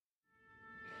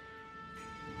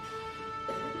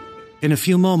In a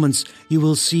few moments, you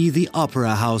will see the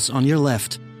Opera House on your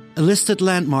left, a listed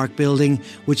landmark building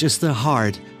which is the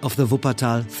heart of the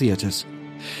Wuppertal theaters.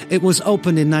 It was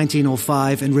opened in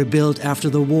 1905 and rebuilt after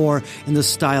the war in the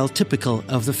style typical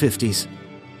of the 50s.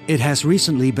 It has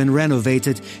recently been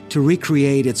renovated to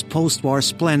recreate its post-war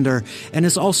splendor and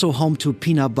is also home to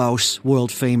Pina Bausch's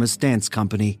world-famous dance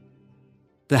company.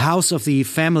 The house of the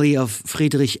family of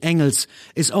Friedrich Engels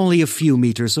is only a few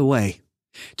meters away.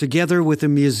 Together with the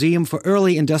Museum for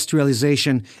Early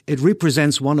Industrialization, it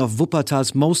represents one of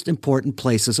Wuppertal's most important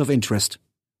places of interest.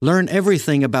 Learn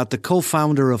everything about the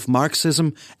co-founder of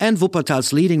Marxism and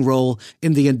Wuppertal's leading role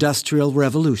in the Industrial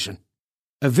Revolution.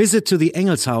 A visit to the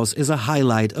Engels House is a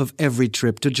highlight of every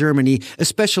trip to Germany,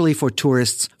 especially for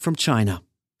tourists from China.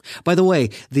 By the way,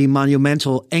 the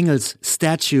monumental Engels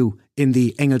statue in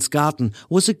the Engelsgarten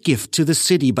was a gift to the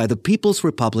city by the People's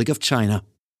Republic of China.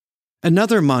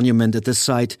 Another monument at the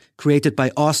site, created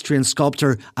by Austrian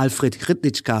sculptor Alfred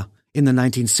Hrdlicka in the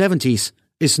 1970s,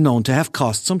 is known to have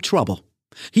caused some trouble.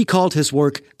 He called his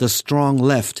work The Strong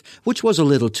Left, which was a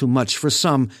little too much for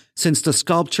some, since the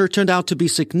sculpture turned out to be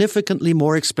significantly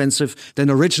more expensive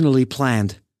than originally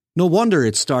planned. No wonder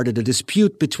it started a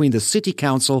dispute between the city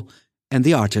council and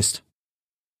the artist.